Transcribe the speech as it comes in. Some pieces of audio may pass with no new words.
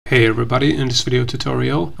Hey everybody, in this video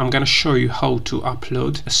tutorial I'm gonna show you how to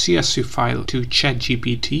upload a CSV file to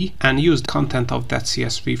ChatGPT and use the content of that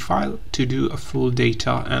CSV file to do a full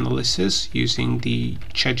data analysis using the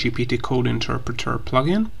ChatGPT Code Interpreter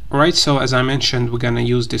plugin. Alright, so as I mentioned, we're gonna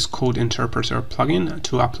use this Code Interpreter plugin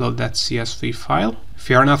to upload that CSV file. If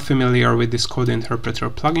you are not familiar with this Code Interpreter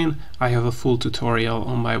plugin, I have a full tutorial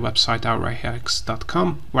on my website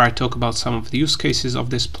𝐅𝐫𝐞𝐞 where I talk about some of the use cases of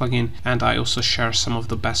this plugin, and I also share some of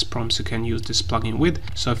the best prompts you can use this plugin with.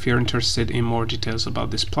 So if you're interested in more details about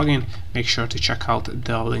this plugin, make sure to check out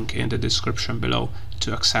the link in the description below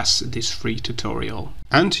to access this free tutorial.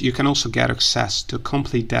 And you can also get access to a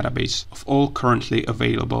complete database of all currently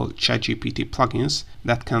available ChatGPT plugins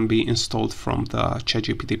that can be installed from the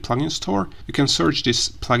ChatGPT plugin store. You can search this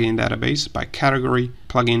plugin database by category,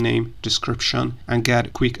 plugin name, description, and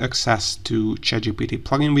get quick access to ChatGPT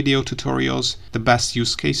plugin video tutorials, the best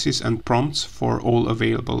use cases and prompts for all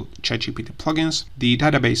available ChatGPT plugins. The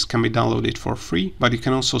database can be downloaded for free, but you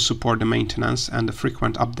can also support the maintenance and the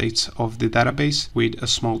frequent updates of the database with a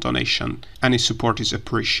small donation. Any support is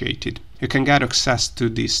appreciated. You can get access to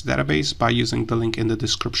this database by using the link in the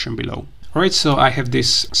description below. Alright, so I have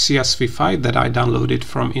this CSV file that I downloaded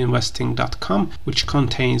from investing.com, which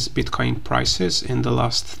contains Bitcoin prices in the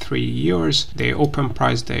last 3 years, their open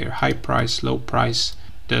price, their high price, low price,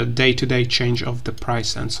 the day-to-day change of the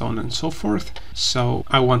price, and so on and so forth. So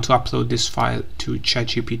I want to upload this file to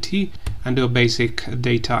ChatGPT and do a basic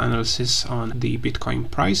data analysis on the Bitcoin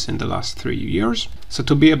price in the last 3 years. So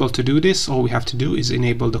to be able to do this, all we have to do is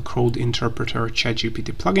enable the Code Interpreter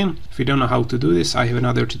ChatGPT plugin. If you don't know how to do this, I have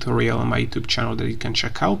another tutorial on my YouTube channel that you can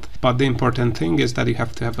check out. But the important thing is that you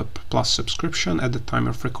have to have a Plus subscription at the time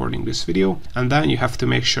of recording this video, and then you have to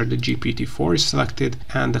make sure the GPT-4 is selected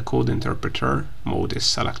and the Code Interpreter mode is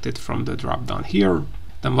selected from the drop down here.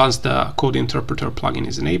 Then once the Code Interpreter plugin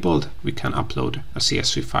is enabled, we can upload a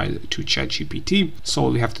CSV file to ChatGPT. So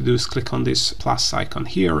all we have to do is click on this plus icon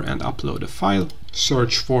here and upload a file.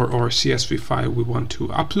 Search for our CSV file we want to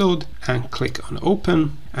upload and click on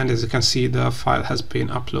open. And as you can see, the file has been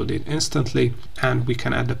uploaded instantly, and we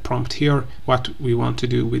can add the prompt here, what we want to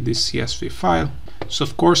do with this CSV file. So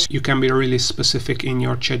of course you can be really specific in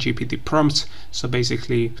your ChatGPT prompts. So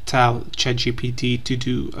basically tell ChatGPT to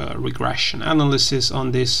do a regression analysis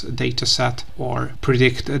on this data set, or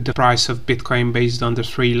predict the price of Bitcoin based on the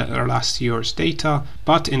 3 last year's data.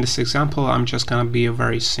 But in this example, I'm just gonna be a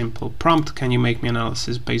very simple prompt. Can you make me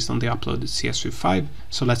analysis based on the uploaded CSV file?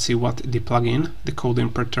 So let's see what the plugin, the Code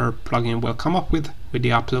Interpreter plugin, will come up with the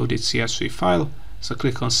uploaded CSV file. So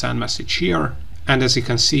click on send message here. And as you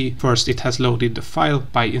can see, first it has loaded the file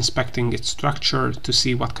by inspecting its structure to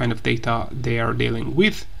see what kind of data they are dealing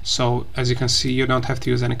with. So as you can see, you don't have to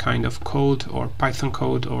use any kind of code or Python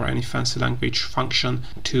code or any fancy language function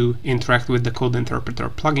to interact with the Code Interpreter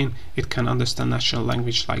plugin. It can understand natural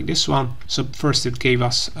language like this one. So first it gave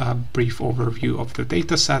us a brief overview of the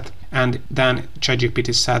data set, and then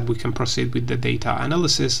ChatGPT said we can proceed with the data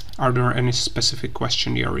analysis. Are there any specific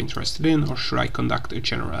question you are interested in, or should I conduct a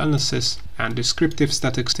general analysis? And descriptive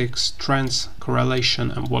statistics, trends, correlation,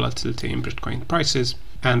 and volatility in Bitcoin prices.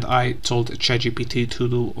 And I told ChatGPT to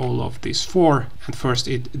do all of these 4. And first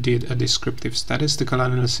it did a descriptive statistical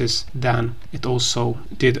analysis, then it also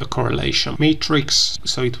did a correlation matrix,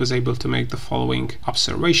 so it was able to make the following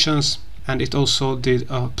observations. And it also did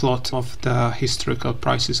a plot of the historical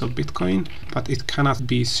prices of Bitcoin, but it cannot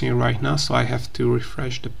be seen right now, so I have to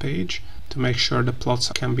refresh the page to make sure the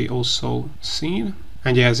plots can be also seen.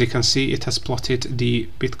 And yeah, as you can see, it has plotted the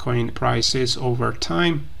Bitcoin prices over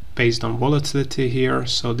time based on volatility here.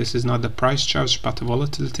 So this is not the price chart but the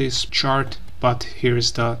volatility chart, but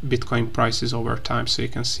here's the Bitcoin prices over time. So you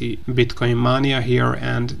can see Bitcoin mania here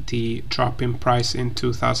and the drop in price in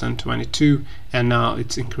 2022, and now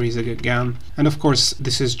it's increasing again. And of course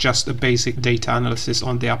this is just a basic data analysis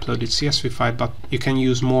on the uploaded CSV file, but you can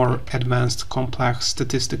use more advanced complex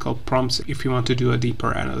statistical prompts if you want to do a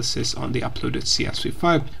deeper analysis on the uploaded CSV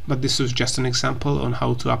file. But this was just an example on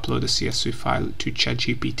how to upload a CSV file to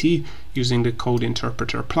ChatGPT using the Code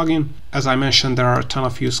Interpreter plugin. As I mentioned, there are a ton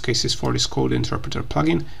of use cases for this Code Interpreter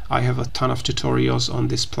plugin. I have a ton of tutorials on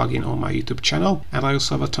this plugin on my YouTube channel, and I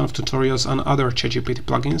also have a ton of tutorials on other ChatGPT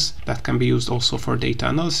plugins that can be used also for data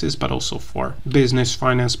analysis, but also for business,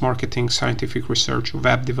 finance, marketing, scientific research,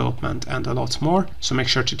 web development, and a lot more. So make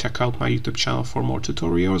sure to check out my YouTube channel for more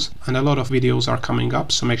tutorials, and a lot of videos are coming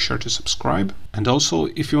up, so make sure to subscribe. And also,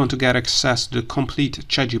 if you want to get access to the complete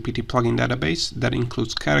ChatGPT plugin database that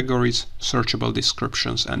includes categories, searchable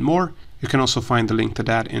descriptions, and more, you can also find the link to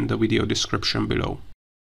that in the video description below.